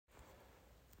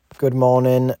Good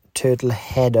morning, turtle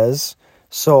headers.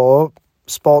 So,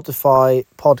 Spotify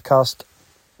podcast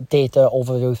data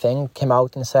overview thing came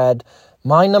out and said,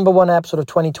 my number one episode of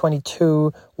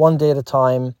 2022, One Day at a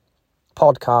Time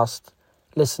podcast,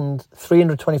 listened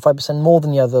 325% more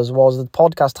than the others, was the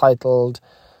podcast titled,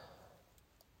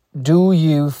 Do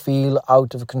You Feel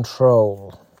Out of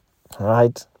Control?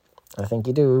 Right? I think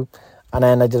you do. And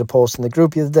then I did a post in the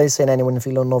group the other day saying anyone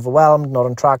feeling overwhelmed, not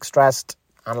on track, stressed,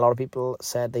 and a lot of people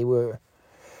said they were.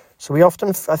 So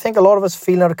I think a lot of us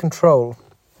feel out of control.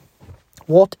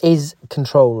 What is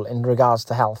control in regards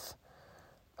to health?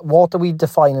 What are we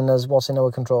defining as what's in our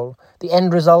control? The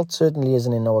end result certainly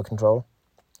isn't in our control.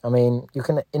 I mean, you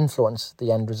can influence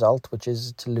the end result, which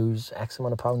is to lose X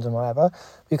amount of pounds and whatever.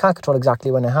 You can't control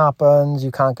exactly when it happens. You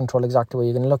can't control exactly where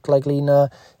you're going to look like leaner.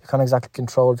 You can't exactly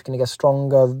control if you're going to get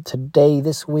stronger today,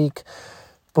 this week.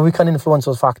 But we can influence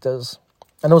those factors.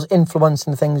 And those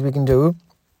influencing things we can do,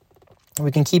 we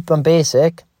can keep them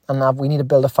basic, and we need to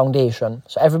build a foundation.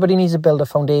 So everybody needs to build a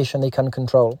foundation they can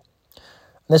control.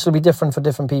 And this will be different for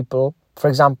different people. For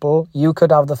example, you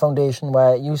could have the foundation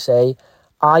where you say,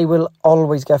 I will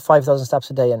always get 5,000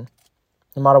 steps a day in.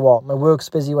 No matter what. My work's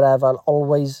busy, whatever, I'll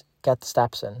always get the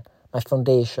steps in. My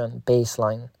foundation,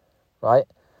 baseline, right?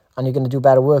 And you're going to do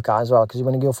better work as well, because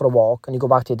when you go for a walk and you go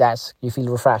back to your desk, you feel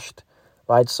refreshed,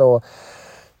 right? So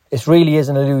it really is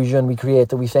an illusion we create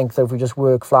that we think that if we just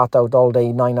work flat out all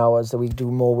day, 9 hours, that we do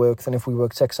more work than if we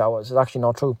work 6 hours. It's actually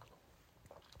not true.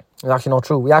 It's actually not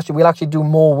true. We'll actually do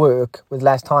more work with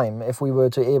less time if we were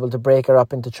to able to break her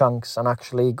up into chunks and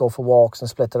actually go for walks and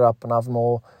split her up and have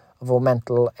more of our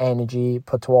mental energy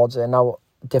put towards it. Now,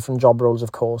 different job roles,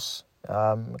 of course, it's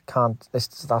a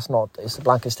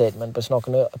blanket statement, but it's not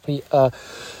going to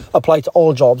apply to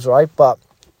all jobs, right? But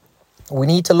we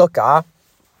need to look at,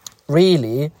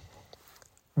 really,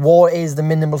 what is the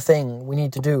minimal thing we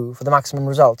need to do for the maximum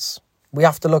results? We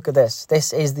have to look at this.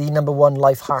 This is the number one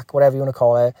life hack, whatever you want to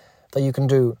call it, that you can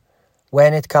do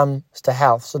when it comes to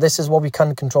health. So this is what we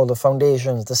can control, the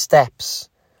foundations, the steps.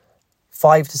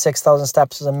 5,000 to 6,000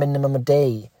 steps is a minimum a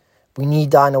day. We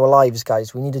need that in our lives,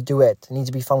 guys. We need to do it. It needs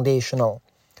to be foundational.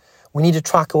 We need to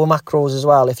track our macros as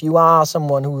well. If you are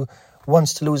someone who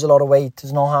wants to lose a lot of weight,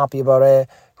 is not happy about it,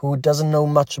 who doesn't know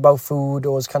much about food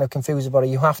or is kind of confused about it,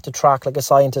 you have to track like a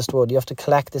scientist would. You have to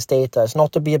collect this data. It's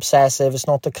not to be obsessive. It's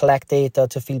not to collect data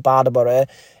to feel bad about it.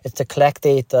 It's to collect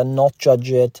data, not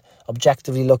judge it,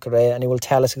 objectively look at it, and it will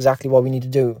tell us exactly what we need to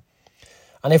do.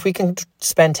 And if we can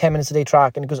spend 10 minutes a day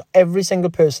tracking, because every single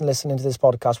person listening to this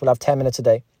podcast will have 10 minutes a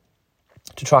day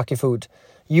to track your food.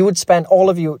 You would spend,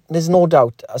 all of you, there's no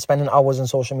doubt, spending hours on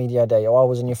social media a day or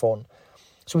hours on your phone.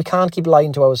 So we can't keep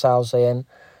lying to ourselves saying,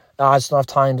 I just don't have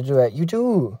time to do it. You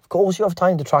do. Of course you have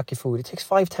time to track your food. It takes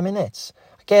 5-10 minutes.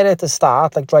 I get it at the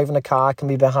start, like driving a car can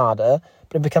be a bit harder,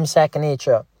 but it becomes second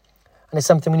nature. And it's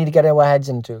something we need to get our heads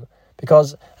into.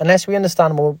 Because unless we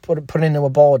understand what we're putting in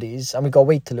our bodies and we've got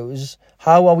weight to lose,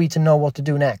 how are we to know what to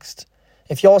do next?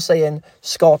 If you're saying,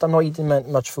 Scott, I'm not eating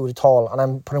much food at all and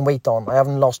I'm putting weight on, I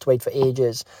haven't lost weight for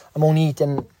ages, I'm only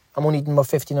eating about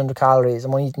 1,500 calories,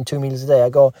 I'm only eating 2 meals a day, I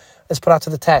go, let's put that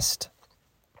to the test.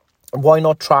 Why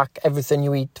not track everything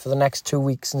you eat for the next 2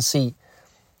 weeks and see,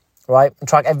 right? And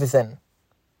track everything.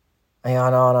 I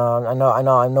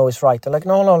know it's right. They're like,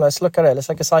 no, let's look at it. Let's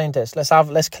like a scientist.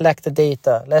 Let's collect the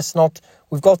data.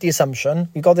 We've got the assumption,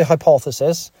 we've got the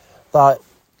hypothesis that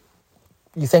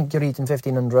you think you're eating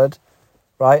 1,500,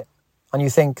 right? And you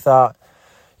think that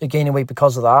you're gaining weight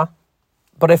because of that.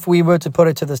 But if we were to put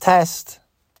it to the test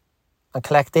and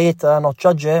collect data, not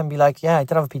judge it and be like, yeah, I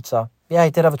did have a pizza. Yeah, I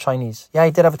did have a Chinese. Yeah, I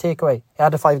did have a takeaway. Yeah, I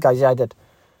had a Five Guys. Yeah, I did.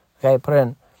 Okay, put it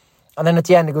in. And then at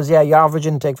the end, it goes, yeah, your average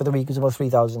intake for the week is about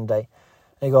 3,000 a day.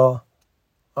 And you go,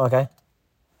 okay,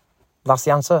 that's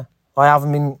the answer. I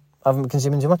haven't been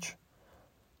consuming too much,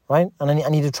 right? And I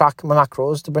need to track my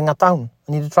macros to bring that down.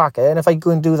 I need to track it. And if I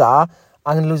go and do that,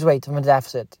 I'm going to lose weight. I'm in a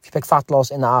deficit. If you pick fat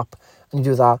loss in the app and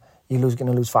you do that, you're going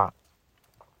to lose fat,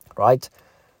 right?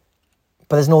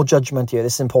 But there's no judgment here.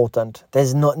 This is important.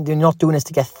 You're not doing this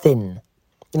to get thin.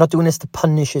 You're not doing this to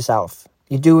punish yourself.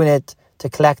 You're doing it to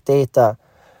collect data.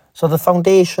 So the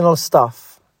foundational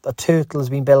stuff that Turtle has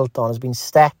been built on has been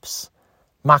steps,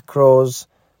 macros,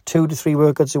 2 to 3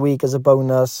 workouts a week as a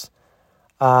bonus,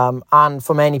 and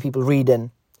for many people,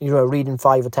 reading. Reading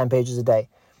 5 or 10 pages a day,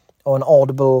 or an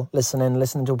audible listening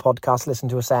to a podcast, listening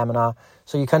to a seminar.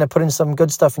 So you're kind of putting some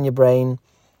good stuff in your brain.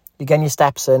 You're getting your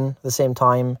steps in at the same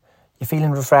time. You're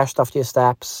feeling refreshed after your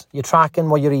steps. You're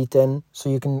tracking what you're eating so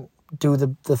you can do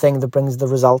the thing that brings the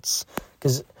results.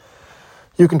 Because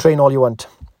you can train all you want.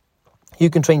 You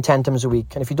can train 10 times a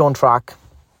week. And if you don't track,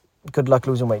 good luck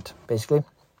losing weight, basically.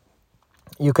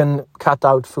 You can cut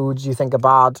out foods you think are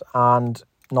bad and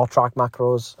not track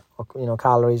macros or,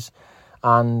 calories.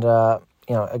 And,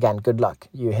 again, good luck.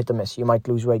 You hit or miss. You might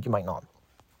lose weight, you might not.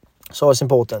 So it's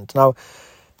important. Now,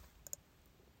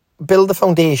 build the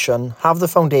foundation. Have the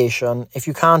foundation. If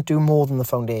you can't do more than the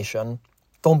foundation,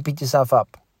 don't beat yourself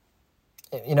up.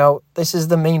 This is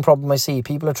the main problem I see.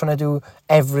 People are trying to do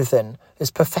everything.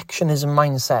 This perfectionism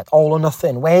mindset, all or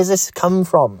nothing. Where does this come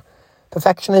from?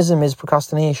 Perfectionism is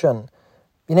procrastination.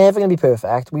 You're never going to be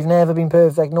perfect. We've never been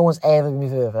perfect. No one's ever going to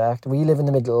be perfect. We live in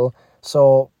the middle.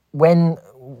 So what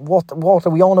are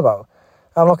we on about?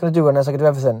 I'm not going to do it unless I can do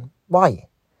everything. Why?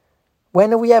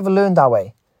 When have we ever learned that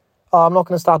way? Oh, I'm not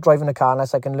going to start driving a car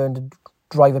unless I can learn to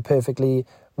drive it perfectly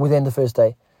within the first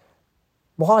day.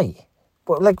 Why?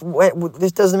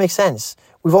 This doesn't make sense.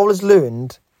 We've always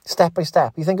learned step by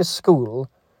step. You think of school,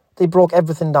 they broke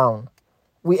everything down.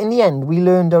 In the end, we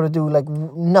learned how to do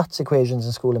nuts equations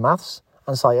in school in maths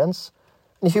and science.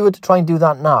 And if you were to try and do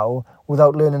that now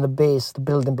without learning the base, the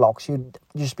building blocks, you'd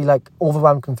just be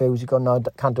overwhelmed, confused. You go, no,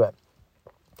 can't do it.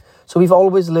 So we've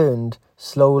always learned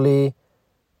slowly.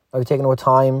 We've taken our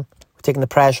time, we've taken the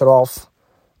pressure off,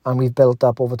 and we've built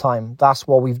up over time. That's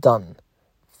what we've done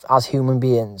as human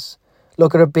beings.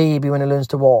 Look at a baby when it learns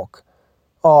to walk.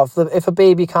 Oh, if a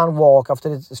baby can't walk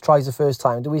after it tries the first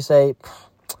time, do we say,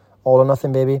 all or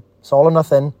nothing, baby? It's all or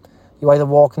nothing. You either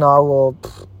walk now or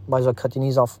might as well cut your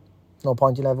knees off. No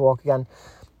point, you'll never walk again.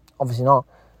 Obviously not.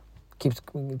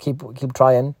 Keep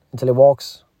trying until it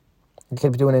walks. You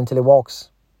keep doing it until it walks.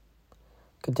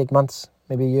 Could take months,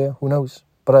 maybe a year, who knows.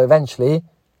 But eventually,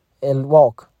 it'll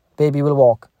walk. Baby will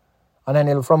walk. And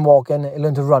then from walking, it'll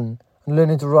learn to run. And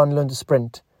learning to run, learn to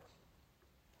sprint.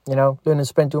 Learn to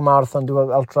sprint, do a marathon, do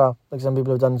an ultra, like some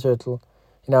people have done turtle.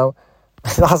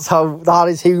 That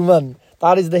is human.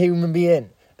 That is the human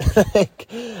being.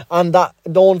 And that,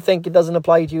 don't think it doesn't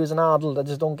apply to you as an adult. I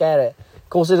just don't get it. Of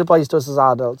course it applies to us as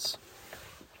adults.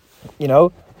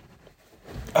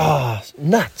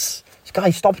 Nuts.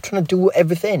 Guys, stop trying to do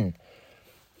everything.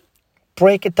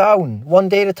 Break it down. One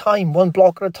day at a time. One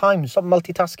block at a time. Stop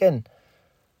multitasking.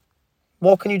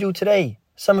 What can you do today?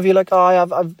 Some of you are like,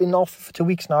 I've been off for 2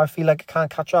 weeks now. I feel like I can't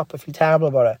catch up. I feel terrible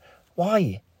about it.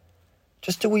 Why?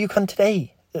 Just do what you can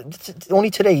today.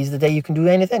 Only today is the day you can do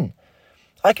anything.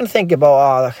 I can think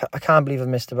about, I can't believe I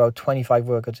missed about 25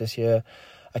 workouts this year.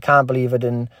 I can't believe I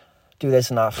didn't do this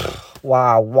and that.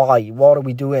 Wow, why? What are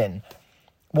we doing?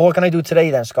 What can I do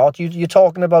today then, Scott? You're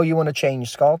talking about you want to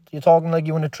change, Scott. You're talking like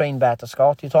you want to train better,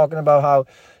 Scott. You're talking about how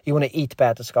you want to eat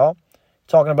better, Scott.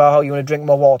 You're talking about how you want to drink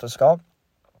more water, Scott.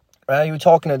 Right? You were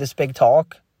talking about this big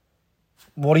talk.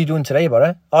 What are you doing today about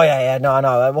it? Oh, yeah, no,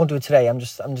 I won't do it today. I'm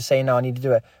just saying now I need to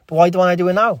do it. But why don't I do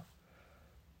it now?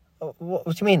 What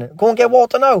do you mean? Go and get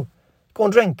water now. Go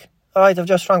and drink. All right, I've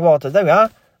just drank water. There we are.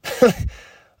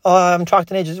 I haven't tracked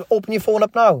in ages. Open your phone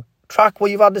up now. Track what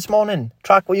you've had this morning.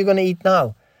 Track what you're going to eat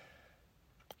now.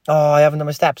 Oh, I haven't done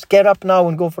my steps. Get up now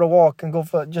and go for a walk and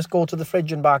just go to the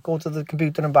fridge and back. Go to the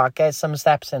computer and back. Get some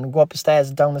steps in. Go up the stairs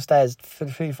and down the stairs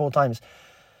 3-4 times.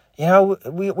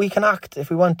 We can act if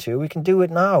we want to. We can do it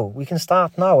now. We can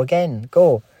start now again.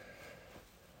 Go.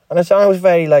 And I was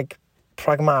very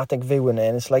pragmatic view in it.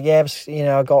 And it's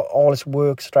I got all this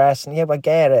work stress and I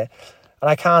get it. And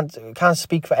I can't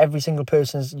speak for every single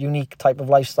person's unique type of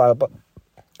lifestyle. But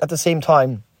at the same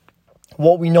time,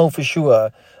 what we know for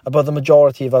sure about the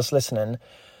majority of us listening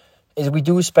is we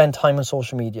do spend time on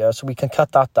social media. So we can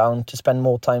cut that down to spend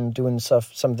more time doing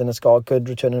something that's got a good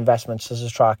return on investment, such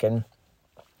as tracking.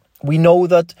 We know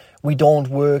that we don't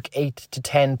work 8 to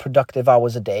 10 productive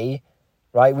hours a day,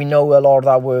 right? We know a lot of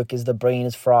that work is the brain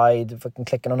is fried, fucking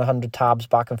clicking on 100 tabs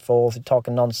back and forth, you're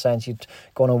talking nonsense, you're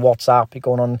going on WhatsApp, you're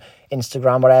going on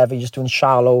Instagram, whatever, you're just doing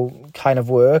shallow kind of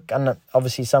work. And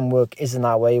obviously some work isn't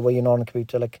that way, where you're not on a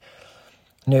computer, like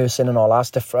nursing and all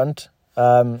that's different.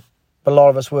 But a lot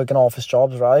of us work in office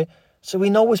jobs, right? So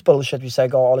we know it's bullshit. We say,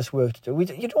 got all this work to do.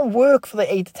 You don't work for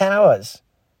the 8 to 10 hours.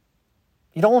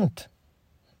 You don't.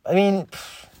 I mean,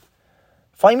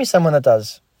 find me someone that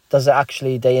does it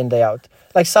actually day in, day out.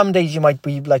 Like some days you might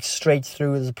be straight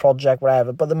through as a project,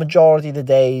 whatever, but the majority of the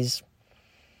days,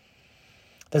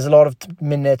 there's a lot of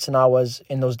minutes and hours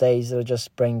in those days that are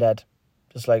just brain dead.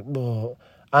 Just ugh.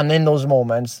 And in those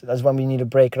moments, that's when we need to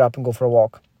break it up and go for a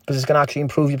walk, because it's going to actually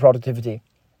improve your productivity.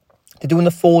 They're doing the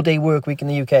 4-day work week in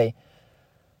the UK.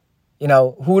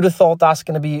 Who would have thought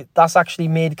that's actually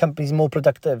made companies more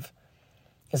productive?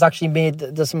 It's actually made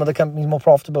some of the companies more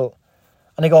profitable.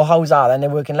 And they go, how's that? And they're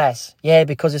working less. Yeah,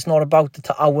 because it's not about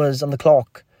the hours on the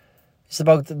clock. It's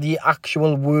about the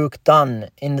actual work done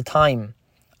in the time.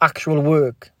 Actual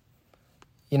work.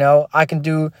 You know,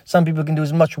 some people can do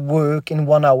as much work in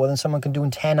 1 hour than someone can do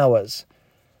in 10 hours.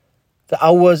 The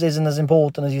hours isn't as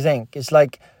important as you think. It's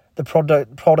like the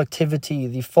productivity,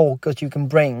 the focus you can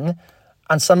bring.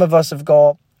 And some of us have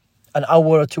got an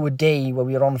hour or two a day where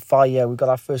we're on fire. We've got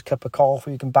our first cup of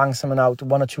coffee. We can bang something out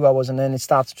 1 or 2 hours and then it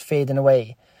starts fading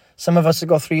away. Some of us have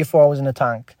got 3 or 4 hours in the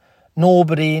tank.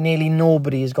 Nearly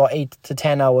nobody has got 8 to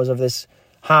 10 hours of this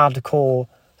hardcore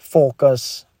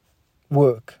focus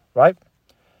work, right?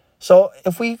 So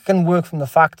if we can work from the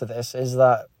fact of this is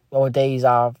that our days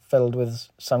are filled with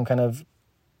some kind of,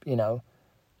 you know,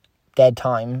 dead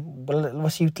time, well,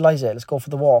 let's utilise it. Let's go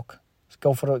for the walk. Let's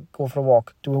go for a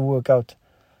walk. Do a workout.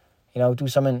 You know, do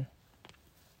something.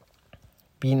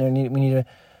 We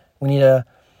need a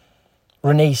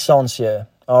renaissance here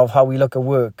of how we look at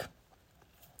work.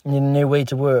 We need a new way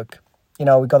to work. You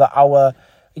know, we got the hour.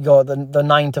 We got the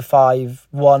 9 to 5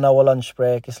 1 hour lunch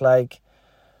break. It's like,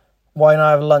 why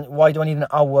not have lunch? Why do I need an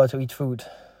hour to eat food?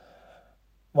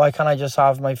 Why can't I just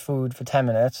have my food for 10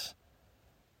 minutes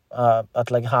at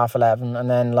like 11:30, and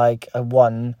then like at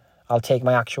 1 I'll take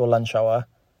my actual lunch hour,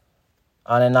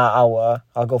 and in that hour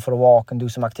I'll go for a walk and do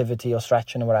some activity or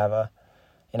stretching or whatever.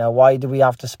 You know, why do we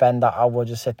have to spend that hour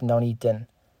just sitting down eating?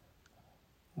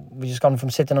 We've just gone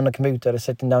from sitting on the computer to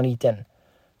sitting down eating.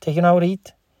 Take an hour to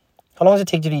eat. How long does it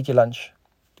take you to eat your lunch?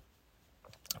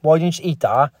 Why don't you just eat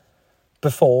that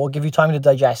before, give you time to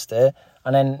digest it,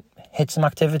 and then hit some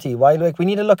activity? Why? Like, we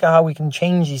need to look at how we can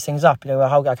change these things up. You know,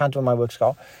 how I can't do my work,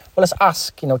 Scott. Well, let's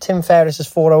ask. You know, Tim Ferriss's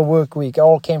 4-hour work week. It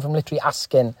all came from literally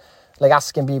asking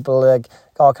people, like,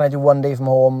 oh, can I do 1 day from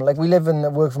home? Like, we live in a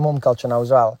work from home culture now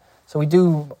as well, so we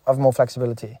do have more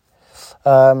flexibility.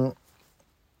 But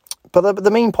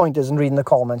the main point is, in reading the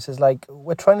comments, is like,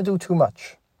 we're trying to do too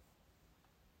much.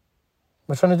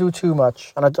 We're trying to do too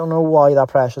much, and I don't know why that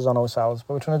pressure's on ourselves,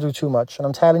 but we're trying to do too much. And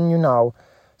I'm telling you now,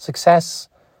 success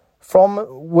from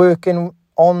working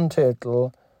on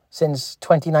Turtle since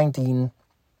 2019,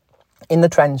 in the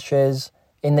trenches,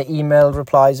 in the email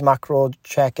replies, macro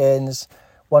check-ins,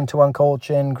 one-to-one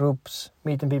coaching, groups,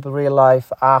 meeting people real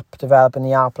life, app, developing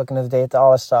the app, looking at the data,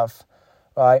 all that stuff,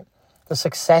 right? The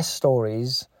success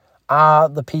stories are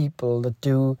the people that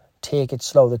do take it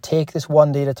slow, that take this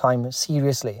 1 day at a time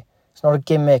seriously. It's not a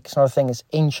gimmick, it's not a thing, it's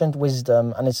ancient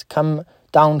wisdom, and it's come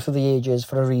down through the ages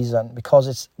for a reason, because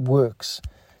it works.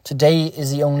 Today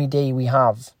is the only day we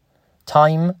have.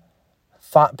 Time,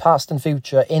 past and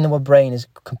future, in our brain is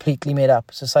completely made up.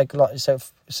 It's a psychological,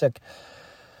 it's like,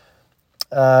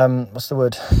 what's the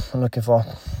word I'm looking for?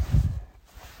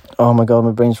 Oh my God,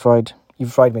 my brain's fried.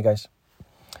 You've fried me, guys.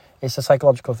 It's a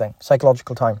psychological thing,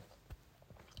 psychological time.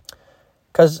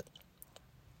 Because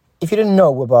if you didn't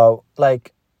know about,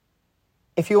 like,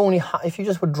 if you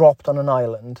just were dropped on an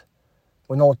island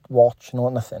with no watch, no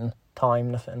nothing, time,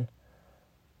 nothing,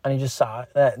 and you just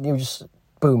sat there, you just,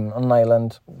 boom, on an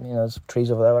island, you know, there's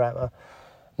trees over there, whatever,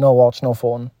 no watch, no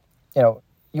phone, you know,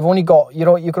 you're only going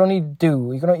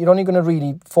to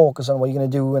really focus on what you're going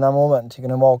to do in that moment. You're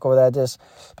going to walk over there,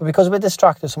 but because we're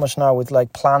distracted so much now with,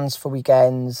 like, plans for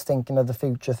weekends, thinking of the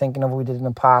future, thinking of what we did in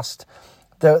the past,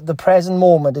 the present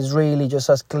moment is really just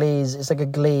us glazed. It's like a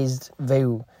glazed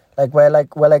view. Like, we're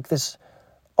like this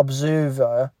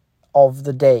observer of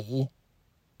the day,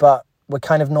 but we're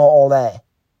kind of not all there.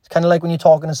 It's kind of like when you're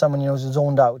talking to someone, you know, who's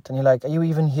zoned out, and you're like, are you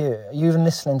even here? Are you even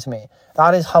listening to me?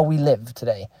 That is how we live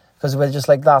today, because we're just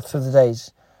like that through the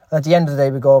days. And at the end of the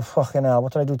day, we go, fucking hell,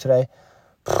 what did I do today?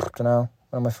 Don't know.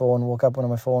 Went on my phone, woke up, went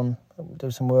on my phone, do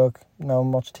some work, you know,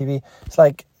 watch TV. It's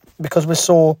like, because we're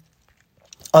so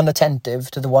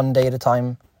unattentive to the 1 day at a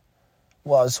time,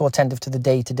 well, so attentive to the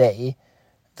day to day,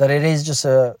 that it is just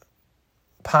a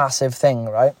passive thing,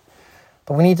 right?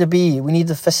 But we need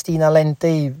the festina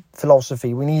lente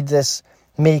philosophy. We need this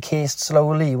make haste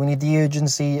slowly. We need the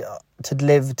urgency to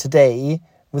live today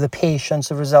with the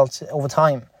patience of results over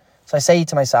time. So I say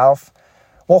to myself,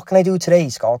 what can I do today,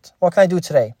 Scott? What can I do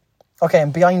today? Okay,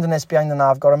 I'm behind on this, behind on that.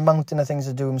 I've got a mountain of things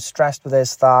to do. I'm stressed with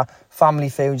this, that, family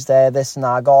feuds there, this and that.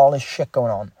 I got all this shit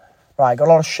going on. Right, got a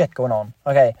lot of shit going on.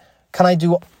 Okay, can I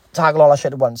tackle all that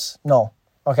shit at once? No.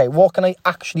 Okay, what can I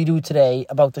actually do today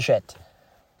about the shit?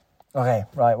 Okay,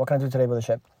 right, what can I do today about the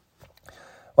shit?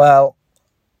 Well,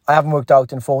 I haven't worked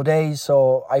out in 4 days,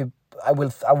 so I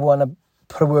want to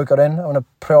put a workout in. I want to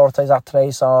prioritize that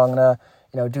today, so I'm going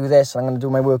to, do this, and I'm going to do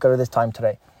my workout at this time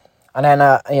today. And then,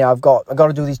 I've got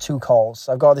to do these 2 calls.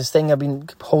 I've got this thing I've been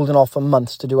holding off for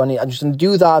months to do. I'm just going to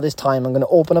do that this time. I'm going to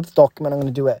open up the document. I'm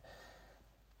going to do it.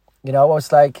 You know,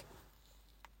 it's like,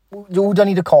 who do I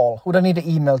need to call? Who do I need to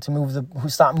email to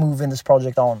start moving this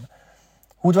project on?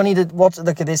 Who do I need to...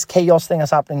 Look at this chaos thing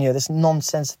that's happening here. This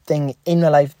nonsense thing in my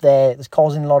life there that's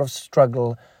causing a lot of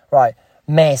struggle. Right.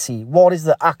 Messy. What is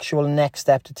the actual next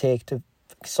step to take to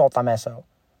sort that mess out?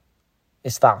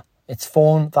 It's that. It's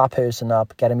phone that person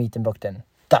up, get a meeting booked in.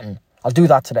 Done. I'll do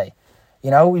that today.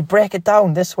 You know, we break it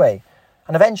down this way.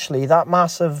 And eventually that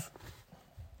massive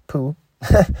poo,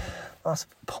 that's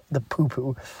the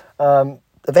poo-poo,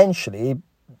 eventually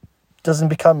doesn't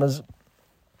become as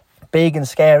big and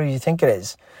scary as you think it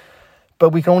is. But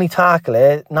we can only tackle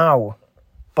it now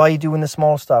by doing the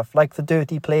small stuff, like the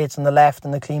dirty plates on the left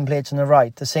and the clean plates on the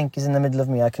right. The sink is in the middle of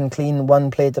me. I can clean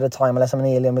one plate at a time unless I'm an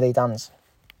alien with 8 hands.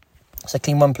 So I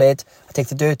clean one plate, I take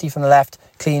the dirty from the left,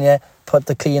 clean it, put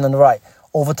the clean on the right.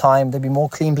 Over time, there'd be more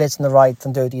clean plates on the right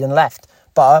than dirty on the left.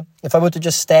 But if I were to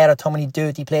just stare at how many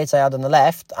dirty plates I had on the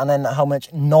left and then how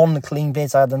much non-clean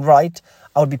plates I had on the right,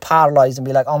 I would be paralysed and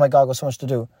be like, oh my God, I've got so much to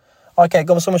do. Okay,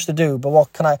 got so much to do, but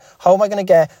how am I going to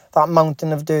get that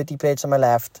mountain of dirty plates on my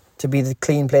left to be the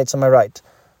clean plates on my right?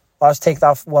 Well, let's take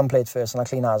that one plate first and I'll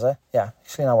clean ours, eh? Yeah,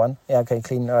 clean that one. Yeah, okay,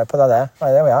 clean. All right, put that there. All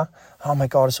right, there we are. Oh my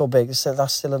God, it's so big.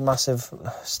 That's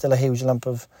still a huge lump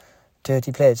of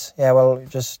dirty plates. Yeah, well,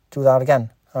 just do that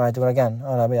again. All right, do it again.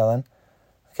 Oh, there we are then.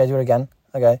 Okay, do it again.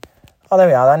 Okay. Oh, there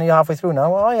we are then. You're halfway through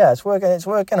now. Oh, yeah, it's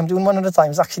working. I'm doing one at a time.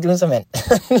 It's actually doing something.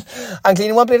 I'm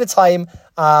cleaning one plate at a time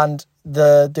and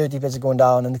the dirty plates are going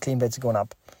down and the clean plates are going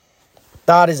up.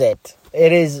 That is it.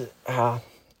 It is...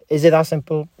 is it that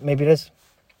simple? Maybe it is.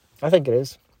 I think it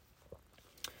is.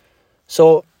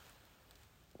 So,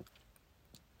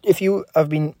 if you've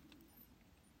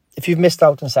missed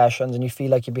out on sessions and you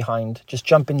feel like you're behind, just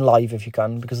jump in live if you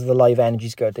can, because the live energy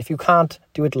is good. If you can't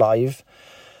do it live,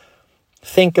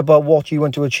 think about what you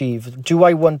want to achieve. Do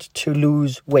I want to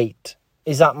lose weight?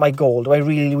 Is that my goal? Do I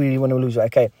really, really want to lose weight?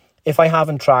 Okay, if I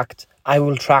haven't tracked, I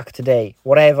will track today.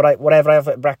 Whatever I have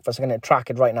at breakfast, I'm going to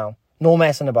track it right now. No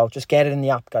messing about. Just get it in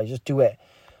the app, guys. Just do it.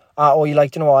 Or you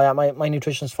like, you know what, my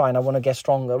nutrition's fine. I want to get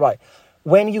stronger. Right.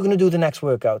 When are you going to do the next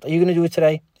workout? Are you going to do it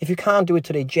today? If you can't do it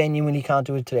today, genuinely can't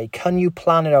do it today, can you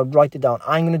plan it out, write it down?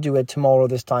 I'm going to do it tomorrow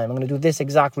this time. I'm going to do this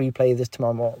exact replay this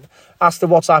tomorrow morning. Ask the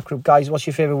WhatsApp group, guys, what's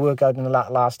your favourite workout in the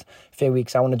last few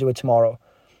weeks? I want to do it tomorrow.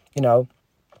 You know,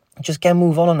 just get a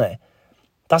move on it.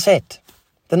 That's it.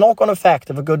 The knock-on effect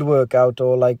of a good workout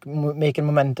or like making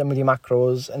momentum with your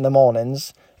macros in the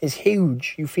mornings is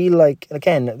huge. You feel like,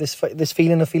 again, this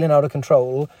feeling of feeling out of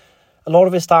control. A lot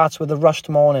of it starts with a rushed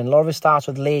morning. A lot of it starts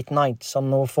with late nights on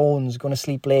no phones, going to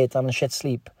sleep late, having shit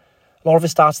sleep. A lot of it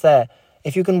starts there.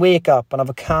 If you can wake up and have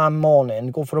a calm morning,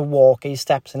 go for a walk, get your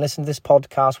steps and listen to this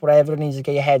podcast, whatever it needs to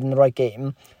get your head in the right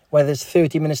game, whether it's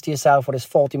 30 minutes to yourself or it's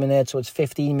 40 minutes or it's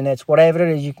 15 minutes, whatever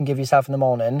it is you can give yourself in the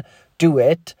morning, do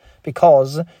it,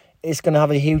 because it's going to have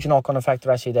a huge knock-on effect the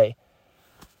rest of your day.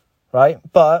 Right?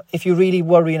 But if you're really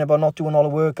worrying about not doing all the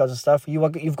workouts and stuff,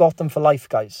 you've got them for life,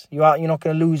 guys. You're not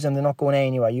going to lose them. They're not going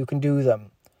anywhere. You can do them.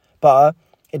 But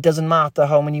it doesn't matter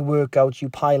how many workouts you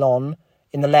pile on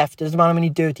in the left. It doesn't matter how many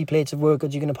dirty plates of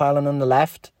workouts you're going to pile on the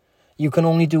left. You can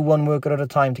only do one workout at a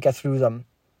time to get through them.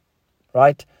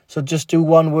 Right? So just do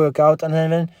one workout and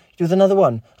then do another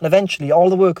one. And eventually, all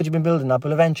the workouts you've been building up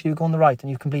will eventually go on the right and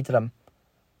you've completed them.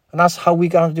 And that's how we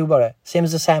got to do about it. Same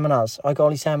as the seminars. I got all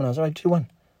these seminars. All right, do one.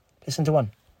 Listen to one.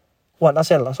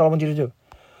 That's it. That's all I want you to do.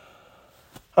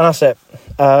 And that's it.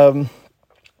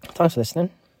 Thanks for listening.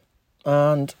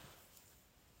 And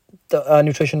the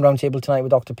nutrition roundtable tonight with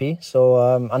Dr. P.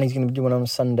 So, and he's going to be doing it on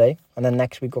Sunday. And then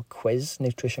next week, got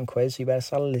nutrition quiz. So you better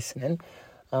start listening.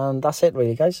 And that's it,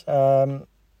 really, guys.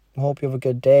 Hope you have a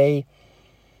good day.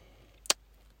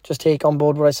 Just take on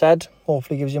board what I said.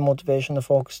 Hopefully gives you motivation to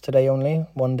focus today only.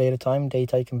 One day at a time.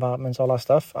 Day-to-day compartments, all that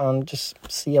stuff. And just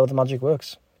see how the magic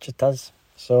works. Which it does.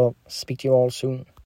 So, speak to you all soon.